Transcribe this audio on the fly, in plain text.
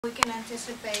We can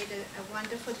anticipate a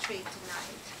wonderful treat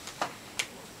tonight.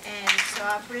 And so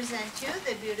I'll present you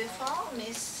the beautiful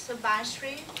Miss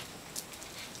Subhashree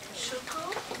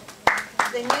Shuku,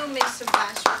 the new Miss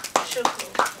Subhashree Shuku.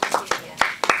 Yeah.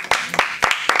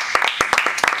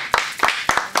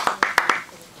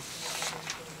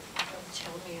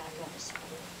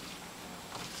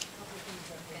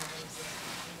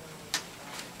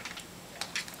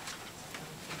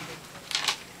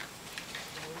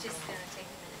 Just gonna take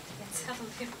a minute to get settled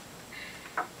here.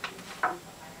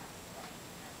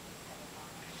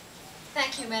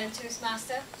 Thank you, Madam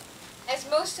Toastmaster. As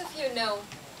most of you know,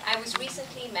 I was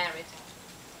recently married.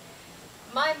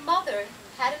 My mother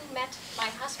hadn't met my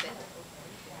husband.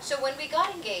 So when we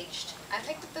got engaged, I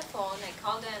picked up the phone, I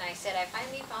called her and I said, I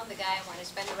finally found the guy I want to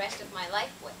spend the rest of my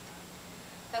life with.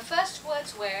 Her first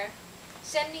words were,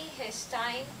 send me his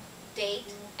time,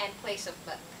 date, and place of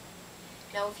birth.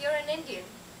 Now if you're an Indian,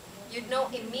 you'd know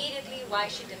immediately why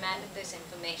she demanded this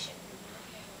information.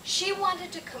 She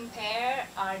wanted to compare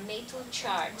our natal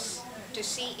charts to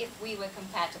see if we were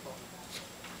compatible.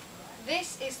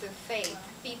 This is the faith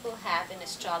people have in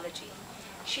astrology.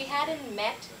 She hadn't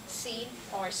met, seen,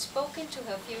 or spoken to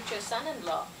her future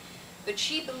son-in-law, but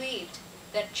she believed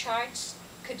that charts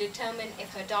could determine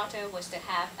if her daughter was to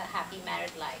have a happy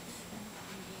married life.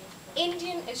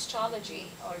 Indian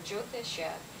astrology, or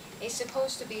Jyotisha, is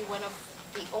supposed to be one of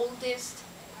the oldest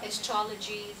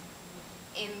astrologies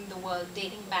in the world,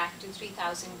 dating back to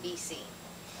 3000 BC.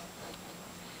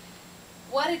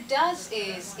 What it does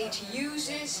is it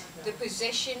uses the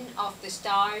position of the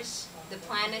stars, the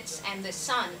planets, and the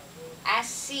sun as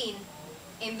seen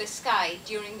in the sky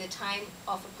during the time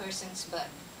of a person's birth.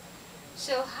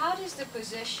 So how does the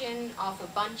position of a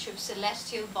bunch of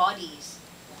celestial bodies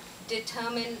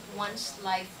determine one's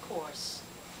life course?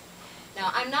 Now,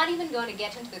 I'm not even going to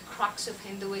get into the crux of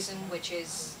Hinduism, which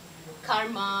is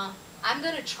karma. I'm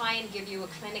going to try and give you a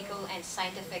clinical and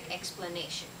scientific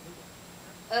explanation.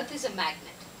 Earth is a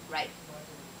magnet, right?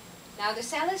 Now, the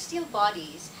celestial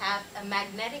bodies have a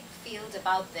magnetic field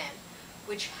about them,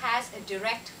 which has a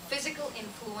direct physical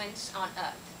influence on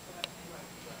Earth.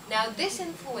 Now, this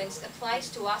influence applies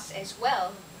to us as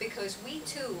well, because we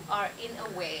too are, in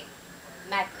a way,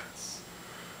 magnets.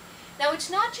 Now,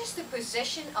 it's not just the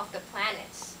position of the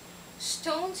planets.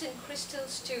 Stones and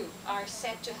crystals too are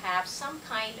said to have some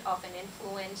kind of an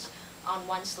influence on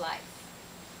one's life.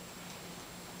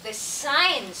 The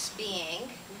science being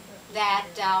that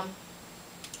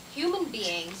human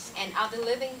beings and other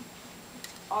living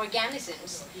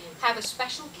organisms have a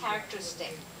special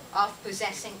characteristic of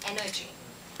possessing energy.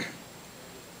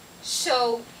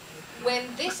 So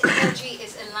when this energy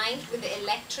is aligned with the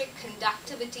electric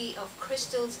conductivity of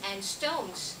crystals and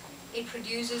stones, it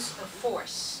produces a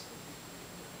force.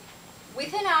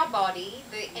 Within our body,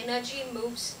 the energy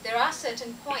moves. There are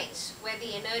certain points where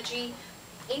the energy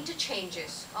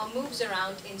interchanges or moves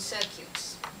around in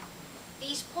circuits.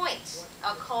 These points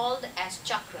are called as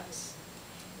chakras.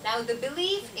 Now, the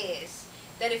belief is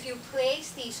that if you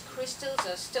place these crystals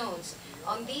or stones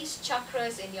on these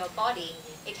chakras in your body,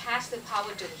 it has the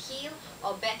power to heal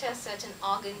or better certain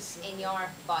organs in your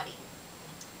body.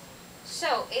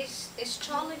 So, is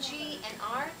astrology an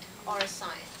art or a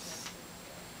science?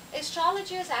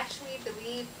 Astrologers actually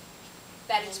believe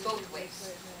that it's both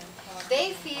ways.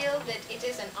 They feel that it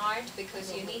is an art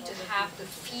because you need to have the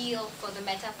feel for the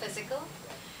metaphysical.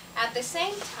 At the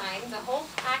same time, the whole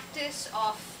practice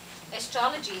of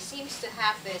astrology seems to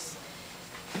have this,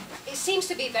 it seems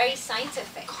to be very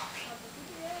scientific.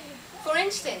 For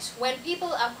instance, when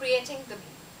people are creating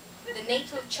the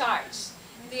natal charts,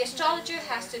 the astrologer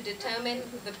has to determine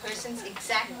the person's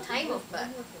exact time of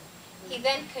birth. He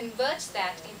then converts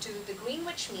that into the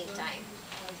Greenwich Mean Time,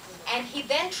 and he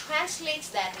then translates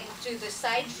that into the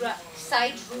side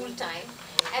rule time,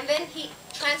 and then he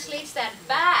translates that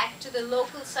back to the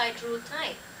local side rule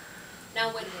time.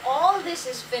 Now, when all this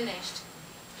is finished,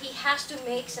 he has to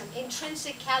make some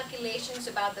intrinsic calculations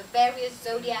about the various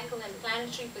zodiacal and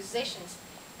planetary positions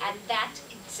at that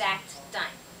exact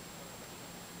time.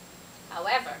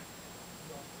 However,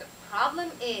 the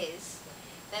problem is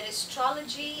that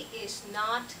astrology is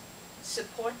not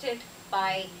supported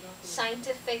by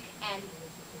scientific and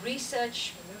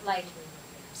research like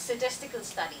statistical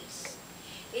studies.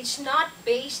 It's not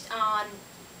based on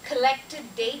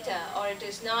collected data, or it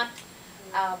does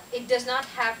not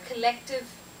have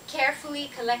carefully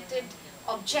collected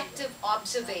objective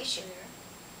observation.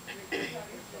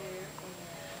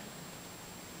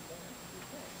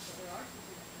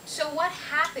 So what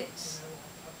happens?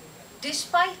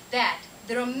 Despite that,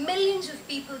 there are millions of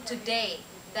people today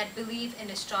that believe in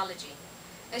astrology.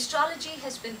 Astrology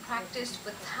has been practiced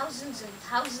for thousands and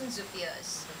thousands of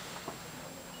years.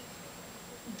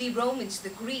 The Romans, the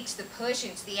Greeks, the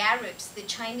Persians, the Arabs, the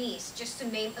Chinese, just to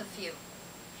name a few.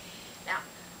 Now,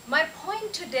 my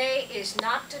point today is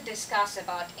not to discuss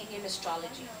about Indian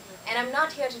astrology. And I'm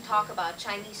not here to talk about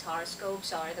Chinese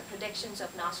horoscopes or the predictions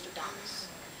of Nostradamus.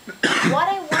 What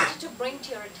I wanted to bring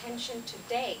to your attention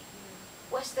today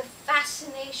was the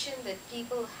fascination that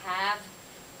people have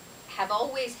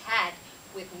always had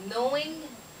with knowing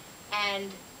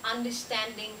and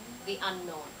understanding the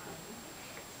unknown.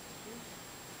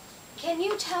 Can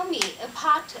you tell me,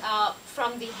 apart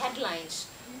from the headlines,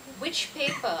 which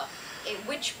page of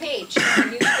the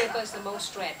newspaper is the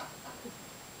most read?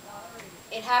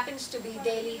 It happens to be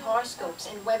daily horoscopes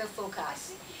and weather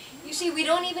forecasts. You see, we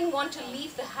don't even want to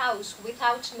leave the house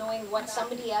without knowing what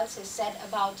somebody else has said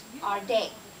about our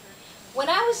day. When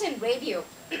I was in radio,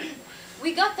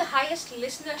 we got the highest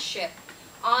listenership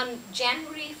on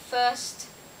January 1st,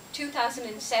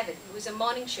 2007. It was a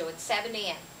morning show at 7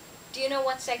 a.m. Do you know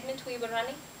what segment we were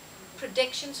running?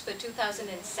 Predictions for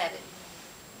 2007.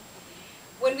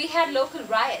 When we had local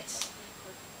riots,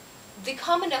 the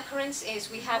common occurrence is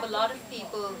we have a lot of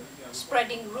people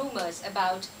spreading rumors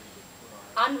about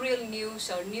unreal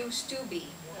news or news to be.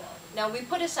 Now we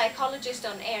put a psychologist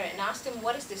on air and asked him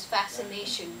what is this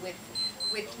fascination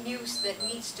with news that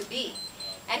needs to be.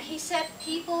 And he said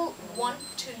people want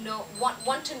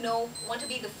to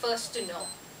be the first to know.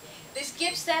 This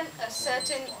gives them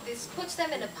this puts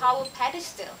them in a power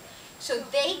pedestal so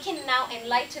they can now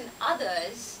enlighten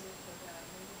others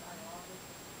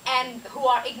and who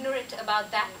are ignorant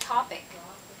about that topic.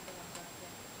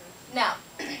 Now,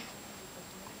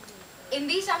 in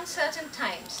these uncertain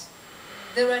times,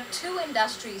 there are two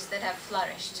industries that have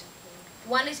flourished.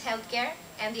 One is healthcare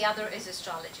and the other is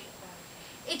astrology.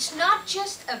 It's not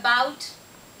just about,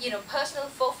 personal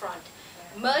forefront.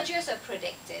 Mergers are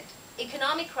predicted,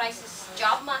 economic crisis,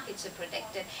 job markets are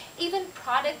predicted, even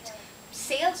product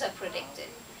sales are predicted.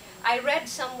 I read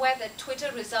somewhere that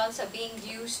Twitter results are being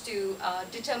used to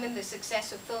determine the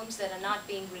success of films that are not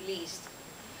being released.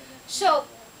 So,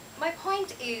 my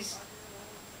point is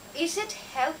it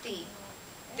healthy,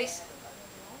 this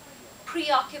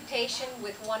preoccupation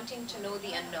with wanting to know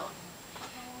the unknown?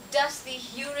 Does the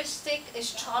heuristic,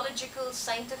 astrological,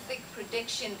 scientific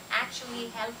prediction actually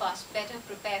help us better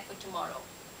prepare for tomorrow?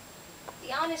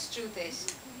 The honest truth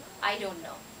is, I don't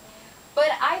know.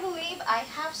 But I believe I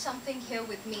have something here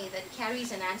with me that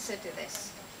carries an answer to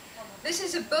this. This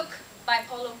is a book by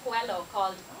Paulo Coelho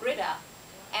called Brida,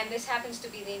 and this happens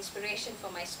to be the inspiration for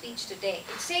my speech today.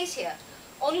 It says here,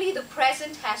 only the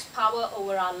present has power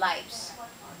over our lives.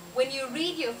 When you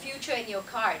read your future in your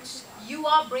cards, you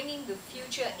are bringing the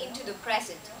future into the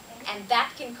present, and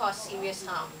that can cause serious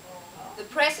harm. The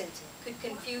present could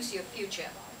confuse your future.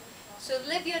 So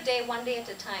live your day one day at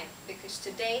a time, because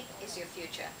today is your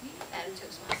future. And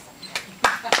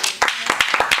Toastmaster.